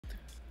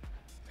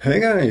Hey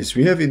guys,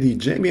 we have here the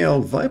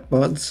JBL VIBE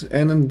Buds,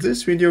 and in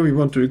this video we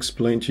want to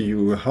explain to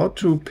you how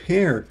to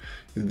pair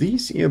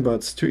these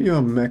earbuds to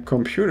your Mac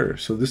computer.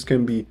 So this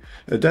can be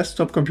a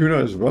desktop computer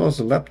as well as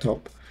a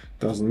laptop.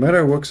 Doesn't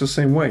matter, works the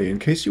same way. In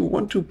case you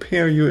want to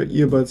pair your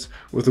earbuds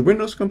with a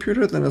Windows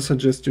computer, then I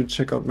suggest you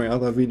check out my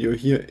other video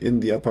here in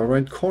the upper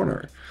right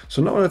corner.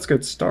 So now let's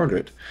get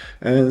started.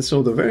 And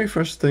so the very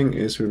first thing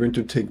is we're going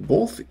to take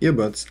both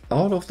earbuds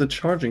out of the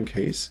charging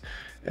case.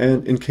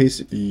 And in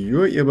case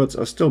your earbuds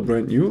are still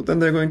brand new, then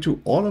they're going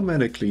to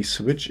automatically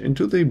switch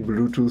into the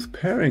Bluetooth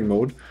pairing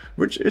mode,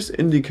 which is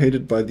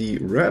indicated by the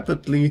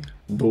rapidly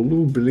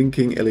blue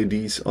blinking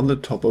LEDs on the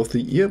top of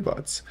the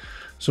earbuds.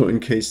 So in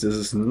case this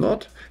is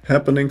not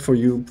happening for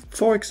you,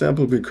 for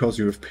example, because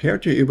you have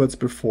paired your earbuds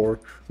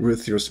before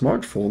with your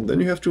smartphone, then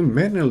you have to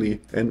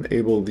manually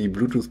enable the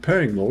Bluetooth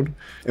pairing mode.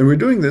 And we're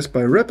doing this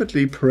by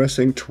rapidly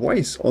pressing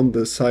twice on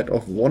the side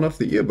of one of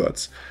the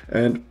earbuds.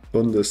 And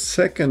on the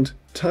second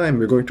time,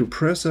 we're going to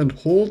press and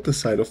hold the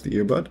side of the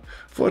earbud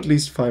for at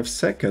least 5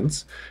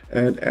 seconds.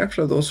 And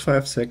after those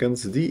 5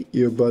 seconds, the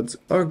earbuds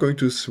are going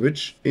to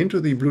switch into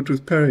the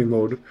Bluetooth pairing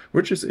mode,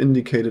 which is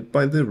indicated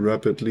by the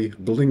rapidly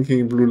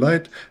blinking blue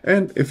light.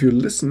 And if you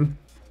listen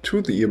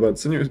to the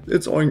earbuds, then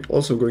it's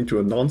also going to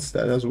announce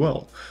that as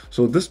well.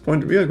 So at this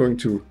point, we are going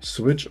to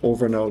switch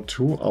over now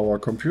to our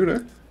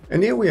computer.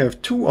 And here we have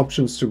two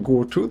options to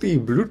go to the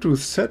Bluetooth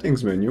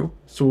settings menu.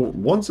 So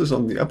once is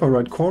on the upper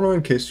right corner.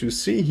 In case you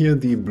see here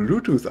the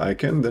Bluetooth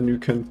icon, then you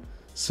can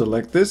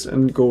select this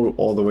and go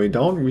all the way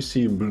down. We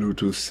see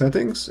Bluetooth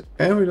settings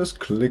and we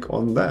just click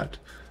on that.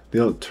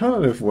 The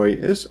alternative way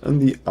is in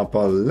the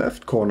upper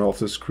left corner of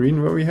the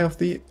screen where we have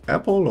the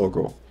Apple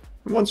logo.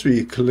 Once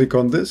we click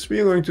on this, we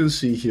are going to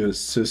see here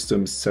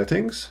system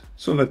settings.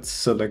 So let's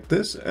select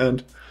this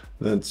and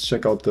let's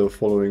check out the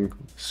following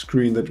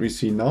screen that we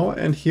see now.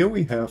 And here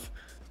we have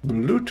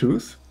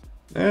Bluetooth.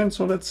 And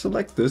so let's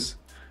select this.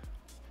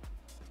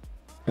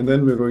 And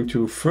then we're going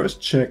to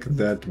first check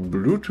that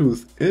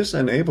Bluetooth is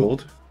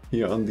enabled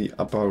here on the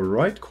upper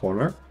right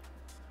corner.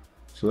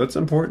 So that's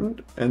important.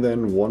 And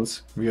then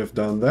once we have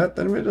done that,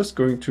 then we're just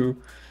going to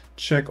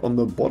check on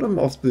the bottom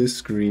of the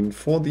screen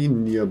for the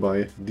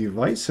nearby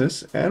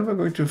devices, and we're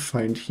going to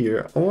find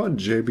here our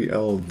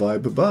JBL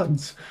VIBE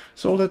Buds.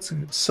 So let's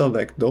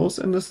select those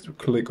and just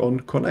click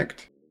on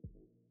connect.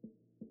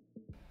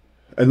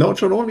 And now it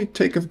should only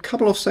take a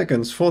couple of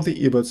seconds for the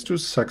earbuds to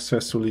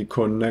successfully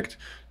connect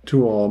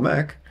to our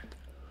Mac.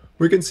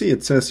 We can see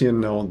it says here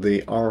now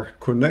they are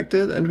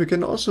connected, and we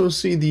can also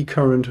see the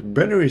current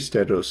battery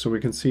status. So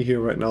we can see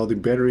here right now the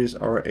batteries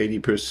are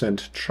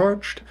 80%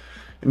 charged.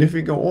 And if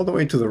we go all the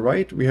way to the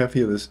right, we have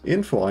here this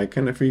info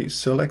icon. If we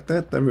select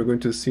that, then we're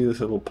going to see this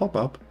little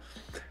pop-up.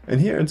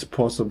 And here it's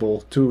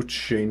possible to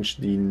change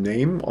the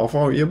name of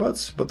our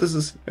earbuds, but this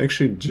is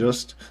actually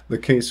just the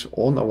case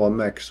on our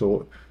Mac.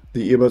 So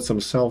the earbuds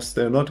themselves,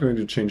 they're not going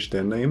to change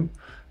their name.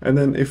 And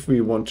then if we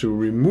want to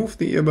remove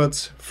the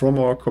earbuds from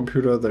our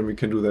computer, then we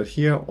can do that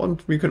here,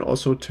 and we can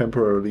also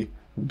temporarily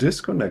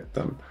disconnect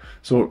them.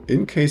 So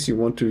in case you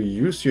want to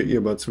use your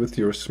earbuds with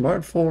your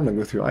smartphone and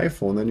with your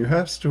iPhone, then you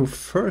have to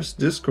first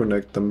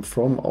disconnect them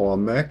from our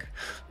Mac,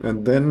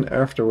 and then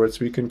afterwards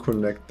we can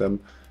connect them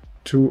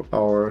to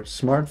our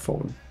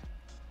smartphone.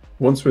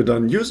 Once we're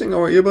done using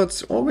our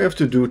earbuds, all we have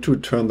to do to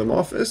turn them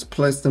off is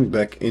place them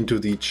back into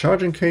the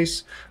charging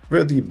case,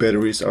 where the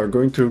batteries are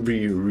going to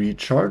be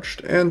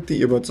recharged and the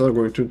earbuds are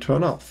going to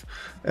turn off.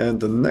 And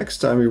the next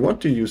time we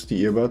want to use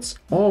the earbuds,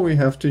 all we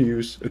have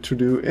to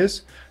do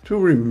is to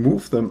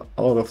remove them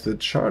out of the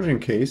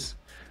charging case,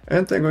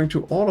 and they're going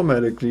to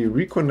automatically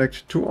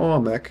reconnect to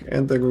our Mac,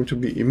 and they're going to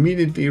be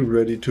immediately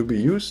ready to be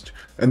used.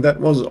 And that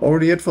was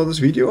already it for this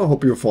video. I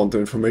hope you found the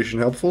information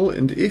helpful,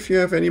 and if you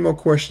have any more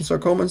questions or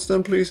comments,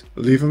 then please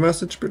leave a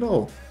message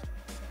below.